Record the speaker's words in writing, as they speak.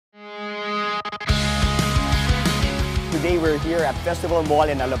today we're here at Festival Mall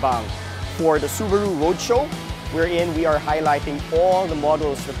in Alabang for the Subaru Roadshow, wherein we are highlighting all the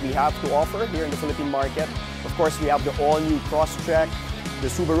models that we have to offer here in the Philippine market. Of course, we have the all-new Crosstrek, the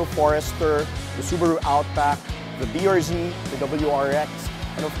Subaru Forester, the Subaru Outback, the BRZ, the WRX,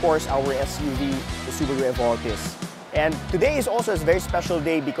 and of course our SUV, the Subaru Evoltis. And today is also a very special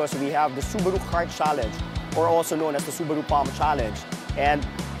day because we have the Subaru Car Challenge, or also known as the Subaru Palm Challenge. And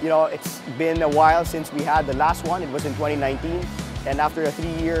you know, it's been a while since we had the last one. It was in 2019. And after a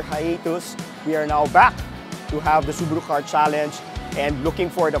 3-year hiatus, we are now back to have the Subaru Car Challenge and looking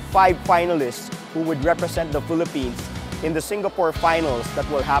for the 5 finalists who would represent the Philippines in the Singapore finals that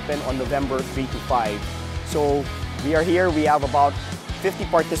will happen on November 3 to 5. So we are here. We have about 50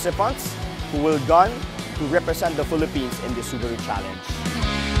 participants who will gun to represent the Philippines in the Subaru Challenge.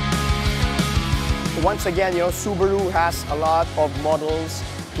 Once again, you know, Subaru has a lot of models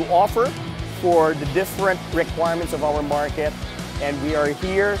to offer for the different requirements of our market, and we are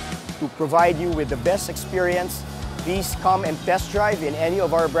here to provide you with the best experience. Please come and test drive in any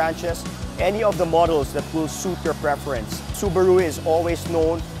of our branches, any of the models that will suit your preference. Subaru is always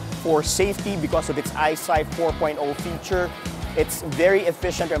known for safety because of its EyeSight 4.0 feature, its very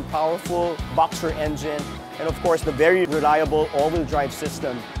efficient and powerful boxer engine, and of course the very reliable all-wheel drive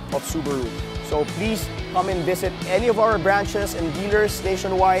system of Subaru. So please come and visit any of our branches and dealers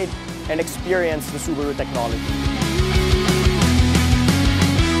nationwide and experience the Subaru technology.